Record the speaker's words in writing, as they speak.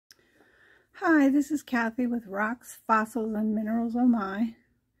Hi, this is Kathy with Rocks, Fossils, and Minerals Oh My.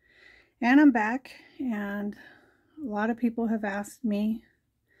 And I'm back, and a lot of people have asked me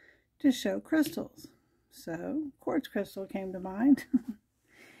to show crystals. So, quartz crystal came to mind.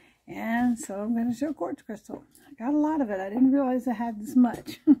 And so I'm going to show quartz crystal. I got a lot of it. I didn't realize I had this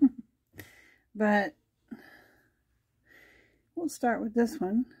much. But we'll start with this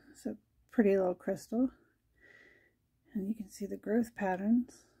one. It's a pretty little crystal. And you can see the growth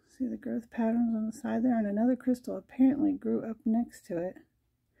patterns. See the growth patterns on the side there? And another crystal apparently grew up next to it,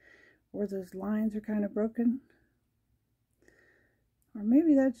 where those lines are kind of broken. Or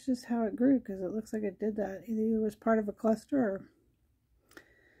maybe that's just how it grew, because it looks like it did that. Either it was part of a cluster or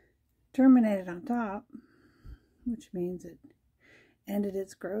terminated on top, which means it ended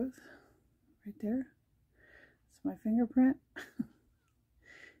its growth. Right there. It's my fingerprint.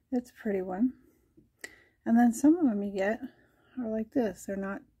 It's a pretty one. And then some of them you get are like this. They're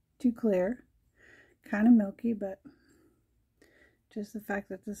not too clear, kind of milky, but just the fact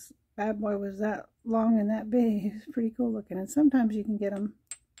that this bad boy was that long and that big is pretty cool looking. And sometimes you can get them,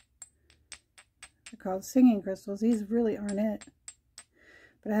 they're called singing crystals. These really aren't it,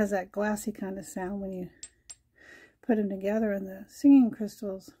 but it has that glassy kind of sound when you put them together, and the singing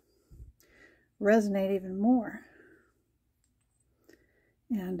crystals resonate even more.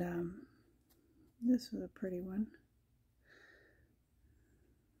 And this was a pretty one.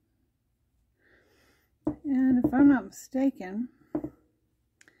 And if I'm not mistaken,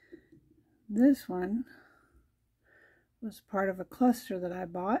 this one was part of a cluster that I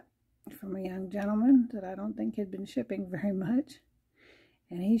bought from a young gentleman that I don't think had been shipping very much.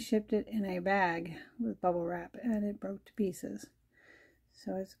 And he shipped it in a bag with bubble wrap, and it broke to pieces.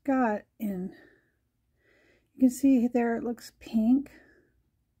 So it's got in, you can see there it looks pink.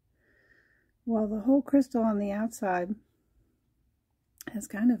 Well, the whole crystal on the outside has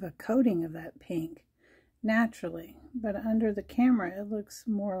kind of a coating of that pink naturally, but under the camera it looks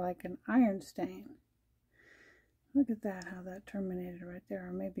more like an iron stain. Look at that, how that terminated right there.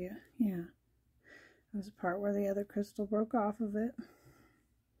 Or maybe yeah, it was a part where the other crystal broke off of it.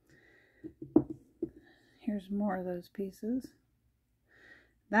 Here's more of those pieces.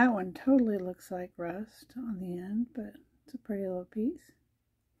 That one totally looks like rust on the end, but it's a pretty little piece.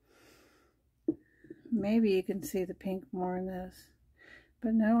 Maybe you can see the pink more in this,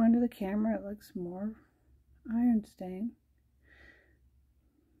 but no, under the camera it looks more iron stain.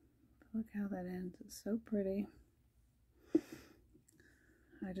 Look how that ends. It's so pretty.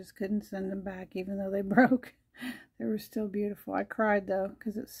 I just couldn't send them back even though they broke. They were still beautiful. I cried though,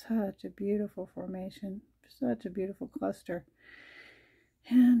 because it's such a beautiful formation, such a beautiful cluster.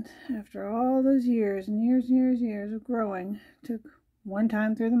 And after all those years and years and years and years of growing, took one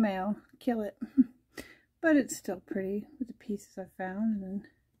time through the mail, kill it. But it's still pretty with the pieces I found. And then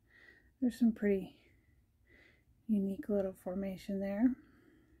there's some pretty unique little formation there.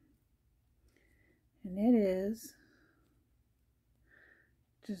 And it is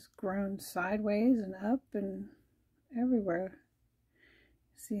just grown sideways and up and everywhere.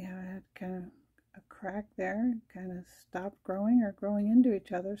 See how it had kind of a crack there, kind of stopped growing or growing into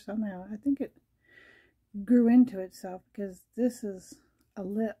each other somehow. I think it grew into itself, because this is a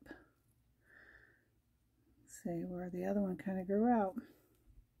lip. Let's see where the other one kind of grew out.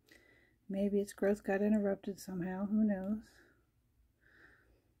 Maybe its growth got interrupted somehow, who knows.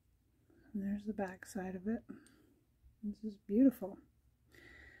 And there's the back side of it. This is beautiful.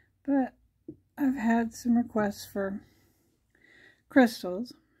 But I've had some requests for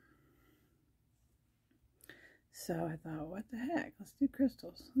crystals. So I thought, what the heck? Let's do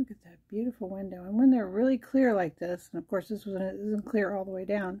crystals. Look at that beautiful window. And when they're really clear like this, and of course this one isn't clear all the way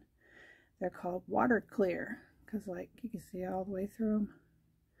down, they're called water clear, because like you can see all the way through them.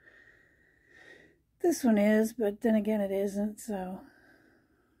 This one is, but then again it isn't, so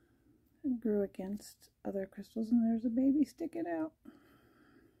it grew against other crystals, and there's a baby sticking out.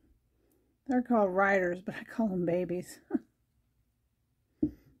 They're called riders, but I call them babies.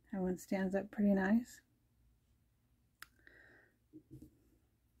 That one stands up pretty nice.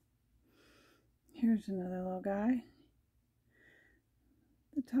 Here's another little guy.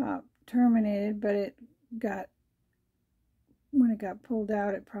 The top terminated, but it got, when it got pulled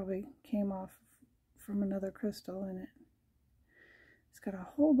out, it probably came off from another crystal in it. It's got a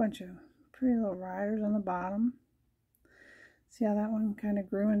whole bunch of pretty little riders on the bottom. See how that one kind of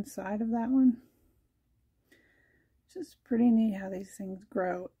grew inside of that one? It's just pretty neat how these things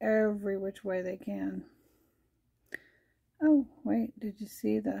grow every which way they can. Oh, wait, did you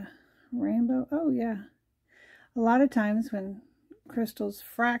see the rainbow? Oh, yeah. A lot of times when crystals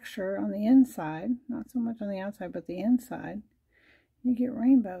fracture on the inside, not so much on the outside, but the inside, you get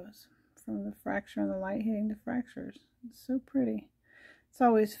rainbows from the fracture and the light hitting the fractures. It's so pretty. It's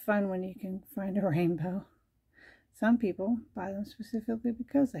always fun when you can find a rainbow. Some people buy them specifically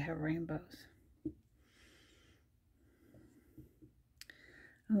because they have rainbows.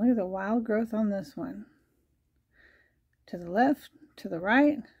 And look at the wild growth on this one. To the left, to the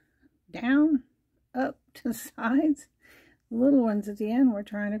right, down, up, to the sides. The little ones at the end were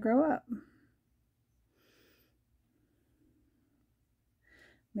trying to grow up.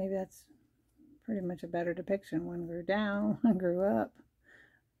 Maybe that's pretty much a better depiction. One grew down, one grew up.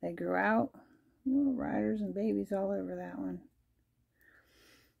 They grew out. Little riders and babies all over that one.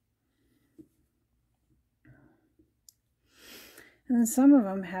 And then some of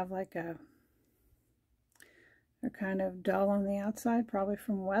them have like they're kind of dull on the outside, probably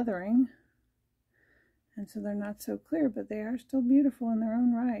from weathering. And so they're not so clear, but they are still beautiful in their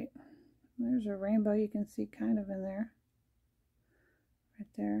own right. There's a rainbow you can see kind of in there. Right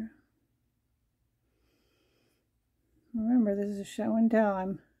there. Remember, this is a show and tell.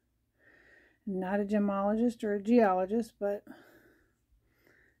 I'm not a gemologist or a geologist, but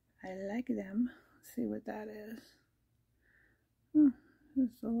I like them. Let's see what that is.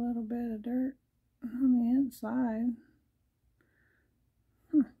 Just a little bit of dirt on the inside.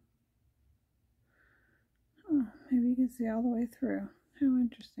 Oh, maybe you can see all the way through. How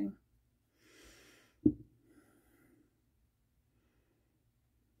interesting.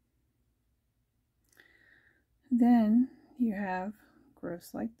 Then you have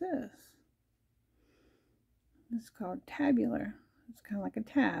growths like this. It's called tabular. It's kind of like a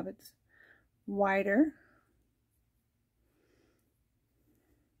tab. It's wider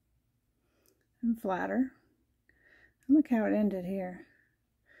and flatter. And look how it ended here.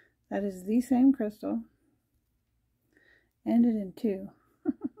 That is the same crystal. Ended in two.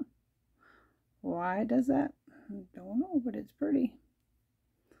 Why it does that? I don't know, but it's pretty.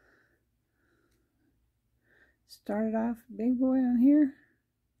 Started off big boy on here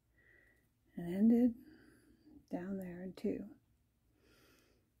and ended down there in two.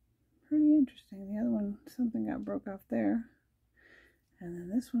 Pretty interesting. The other one, something got broke off there. And then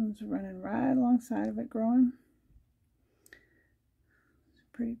this one's running right alongside of it, growing. It's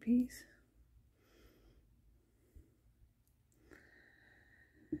a pretty piece.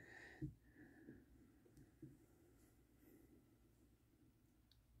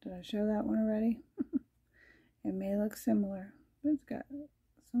 Did I show that one already? It may look similar, but it's got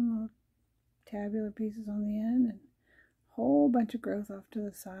some little tabular pieces on the end and a whole bunch of growth off to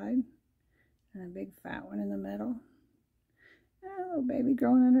the side and a big fat one in the middle. And a little baby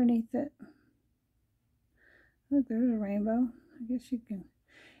growing underneath it. Look, there's a rainbow. I guess you can,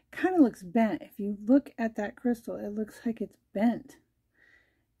 kind of looks bent. If you look at that crystal, it looks like it's bent.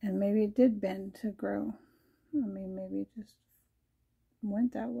 And maybe it did bend to grow. I mean, maybe it just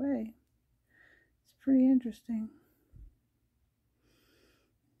went that way. It's pretty interesting.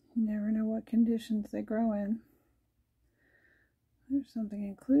 You never know what conditions they grow in. There's something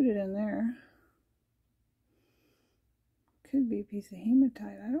included in there. Could be a piece of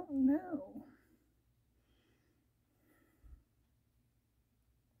hematite. I don't know.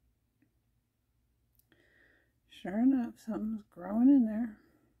 Sure enough, something's growing in there.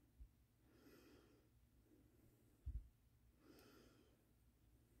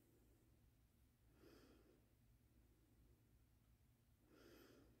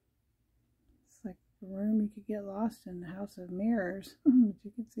 It's like a room you could get lost in, the House of Mirrors. But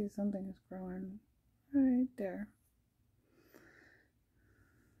you can see something is growing right there.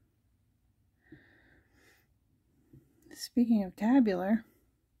 Speaking of tabular,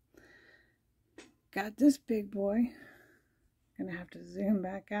 got this big boy. Gonna have to zoom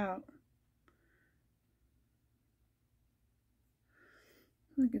back out.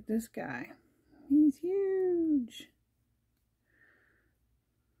 Look at this guy. He's huge.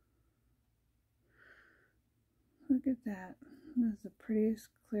 Look at that. This is the prettiest,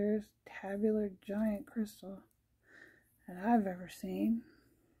 clearest, tabular giant crystal that I've ever seen.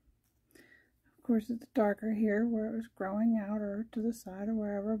 Of course, it's darker here where it was growing out or to the side or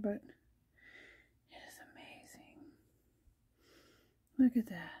wherever, but it is amazing. Look at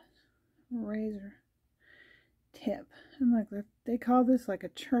that. Razor tip. And look, they call this like a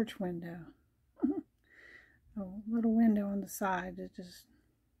church window. A little window on the side. It's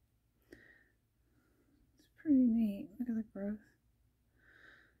pretty neat. Look at the growth.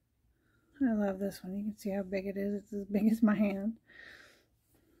 I love this one. You can see how big it is. It's as big as my hand.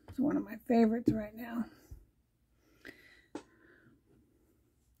 It's one of my favorites right now.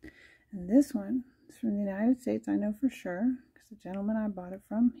 And this one is from the United States, I know for sure, because the gentleman I bought it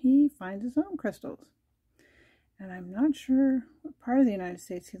from, he finds his own crystals. And I'm not sure what part of the United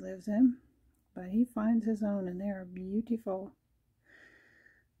States he lives in, but he finds his own, and they are beautiful.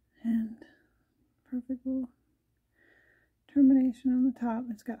 And perfect little termination on the top.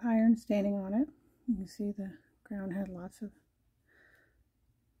 It's got iron staining on it. You can see the ground had lots of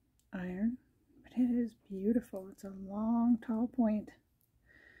iron, but it is beautiful. It's a long, tall point.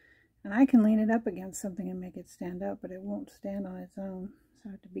 And I can lean it up against something and make it stand up, but it won't stand on its own. So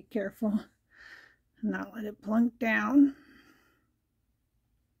I have to be careful and not let it plunk down.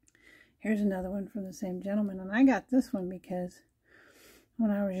 Here's another one from the same gentleman. And I got this one because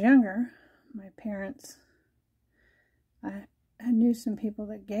when I was younger, my parents, I knew some people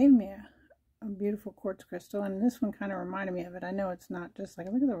that gave me a beautiful quartz crystal. And this one kind of reminded me of it. I know it's not just like,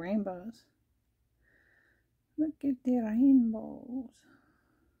 look at the rainbows. Look at the rainbows.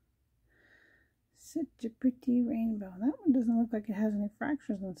 Such a pretty rainbow. That one doesn't look like it has any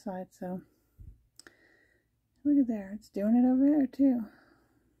fractures inside, so look at there. It's doing it over there too.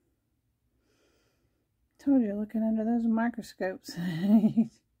 Told you, looking under those microscopes. You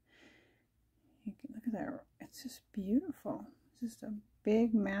can look at that. It's just beautiful. It's just a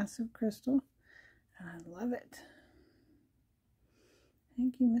big, massive crystal, and I love it.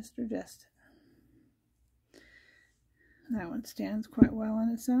 Thank you, Mr. Justin. That one stands quite well on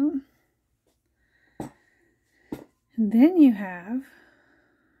its own. And then you have,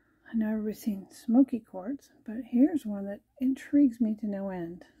 I've never seen smoky quartz, but here's one that intrigues me to no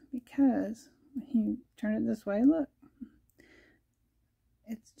end, because when you turn it this way, look,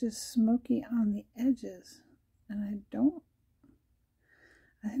 it's just smoky on the edges, and I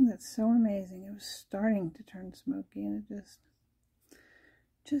think that's so amazing. It was starting to turn smoky, and it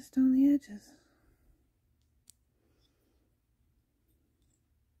just on the edges.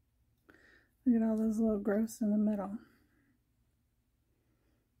 Look at all those little growths in the middle.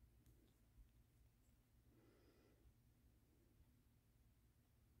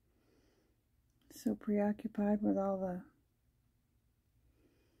 So preoccupied with all the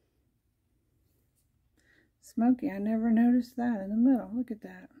smoky. I never noticed that in the middle. Look at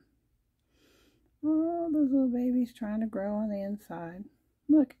that. All those little babies trying to grow on the inside.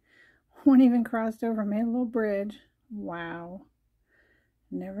 Look, one even crossed over, made a little bridge. Wow.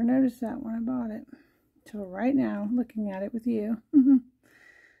 Never noticed that when I bought it. Till right now, looking at it with you.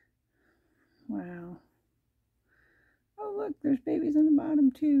 Wow. Oh, look, there's babies on the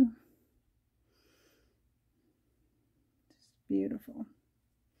bottom too. Just beautiful.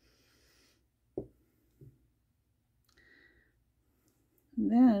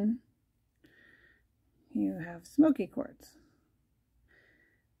 And then you have smoky quartz.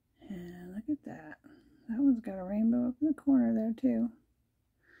 And look at that. That one's got a rainbow up in the corner there too.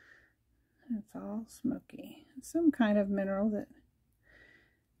 It's all smoky. It's some kind of mineral that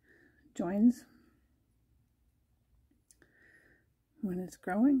joins when it's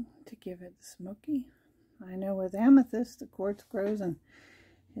growing to give it the smoky. I know with amethyst the quartz grows and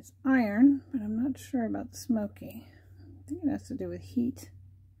it's iron, but I'm not sure about the smoky. I think it has to do with heat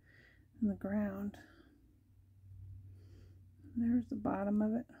in the ground. There's the bottom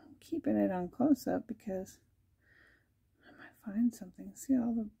of it. I'm keeping it on close up because I might find something. See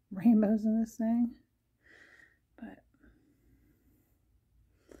all the rainbows in this thing? But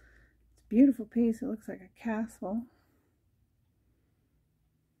it's a beautiful piece. It looks like a castle.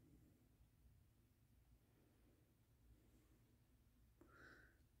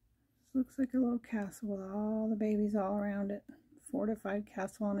 This looks like a little castle with all the babies all around it. Fortified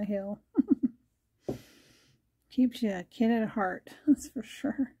castle on a hill. Keeps you a kid at heart, that's for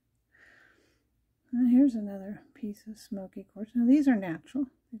sure. And here's another piece of smoky quartz. Now these are natural.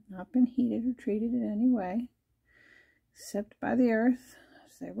 They've not been heated or treated in any way, except by the earth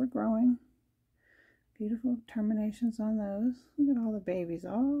as they were growing. Beautiful terminations on those. Look at all the babies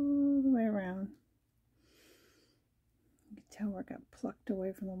all the way around. You can tell where it got plucked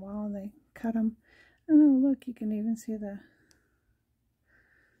away from the wall and they cut them. Oh, look, you can even see the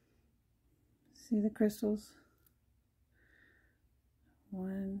crystals.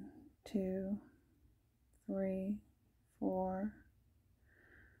 1, 2, 3, 4,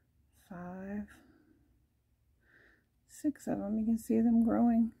 5, 6 of them. You can see them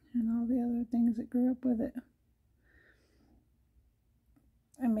growing and all the other things that grew up with it.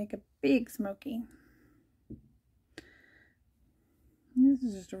 And make a big smoky. This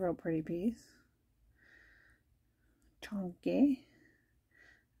is just a real pretty piece. Chunky.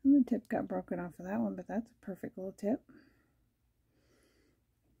 And the tip got broken off of that one, but that's a perfect little tip.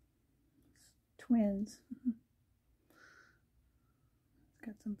 It's twins. It's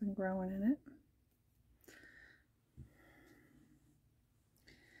got something growing in it.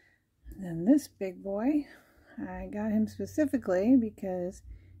 And then this big boy, I got him specifically because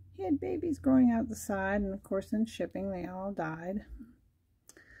he had babies growing out the side, and of course in shipping they all died.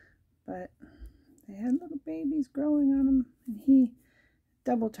 But they had little babies growing on them, and he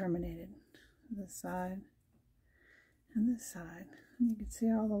double terminated this side and this side. And you can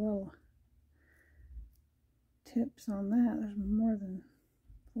see all the little tips on that. There's more than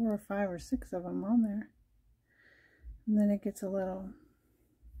 4 or 5 or 6 of them on there. And then it gets a little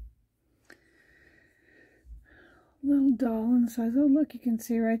dull inside. Oh, look, you can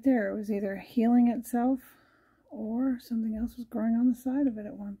see right there. It was either healing itself or something else was growing on the side of it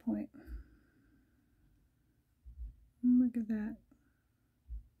at one point. Look at that.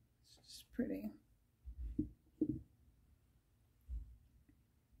 It's just pretty.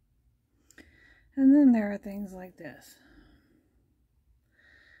 And then there are things like this.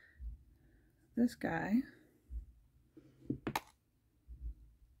 This guy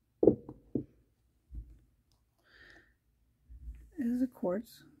is a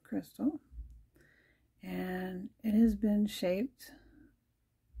quartz crystal, and it has been shaped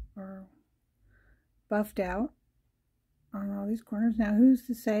or buffed out on all these corners. Now, who's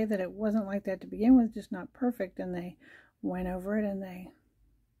to say that it wasn't like that to begin with, just not perfect, and they went over it and they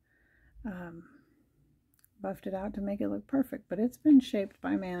buffed it out to make it look perfect. But it's been shaped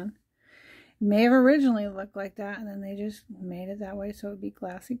by man. It may have originally looked like that, and then they just made it that way so it would be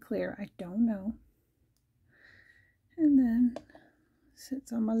glassy clear. I don't know. And then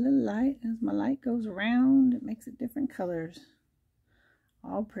sits on my little light. As my light goes around, it makes it different colors.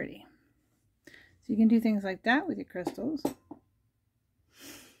 All pretty. So you can do things like that with your crystals.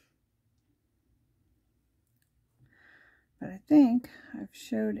 But I think I've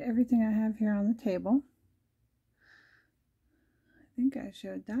showed everything I have here on the table. I think I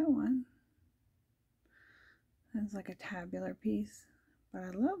showed that one. That's like a tabular piece. But I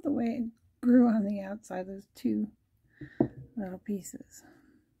love the way it grew on the outside, those 2 little pieces.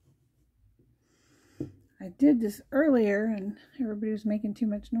 I did this earlier and everybody was making too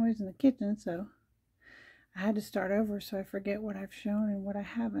much noise in the kitchen, so I had to start over so I forget what I've shown and what I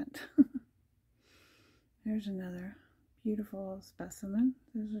haven't. There's another beautiful specimen.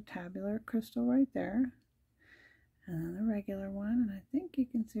 There's a tabular crystal right there. And then the regular one. And I think you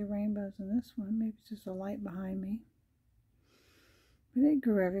can see rainbows in this one. Maybe it's just a light behind me. But it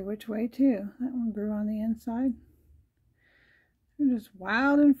grew every which way too. That one grew on the inside. They're just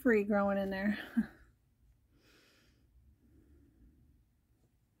wild and free growing in there.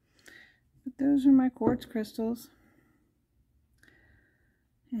 But those are my quartz crystals.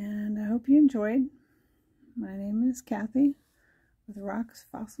 And I hope you enjoyed. My name is Kathy with Rocks,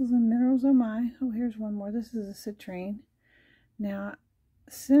 Fossils, and Minerals Oh My. Oh, here's one more. This is a citrine. Now,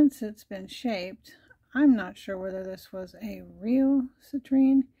 since it's been shaped, I'm not sure whether this was a real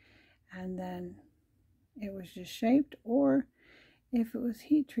citrine and then it was just shaped, or if it was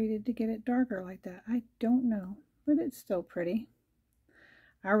heat treated to get it darker like that. I don't know, but it's still pretty.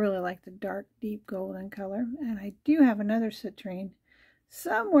 I really like the dark, deep golden color. And I do have another citrine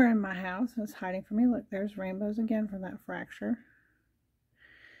somewhere in my house that's hiding from me. Look, there's rainbows again from that fracture.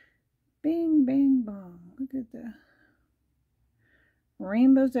 Bing, bang, bong. Look at the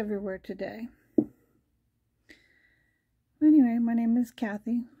rainbows everywhere today. Anyway, my name is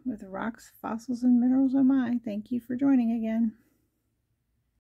Kathy with Rocks, Fossils, and Minerals Oh My. Thank you for joining again.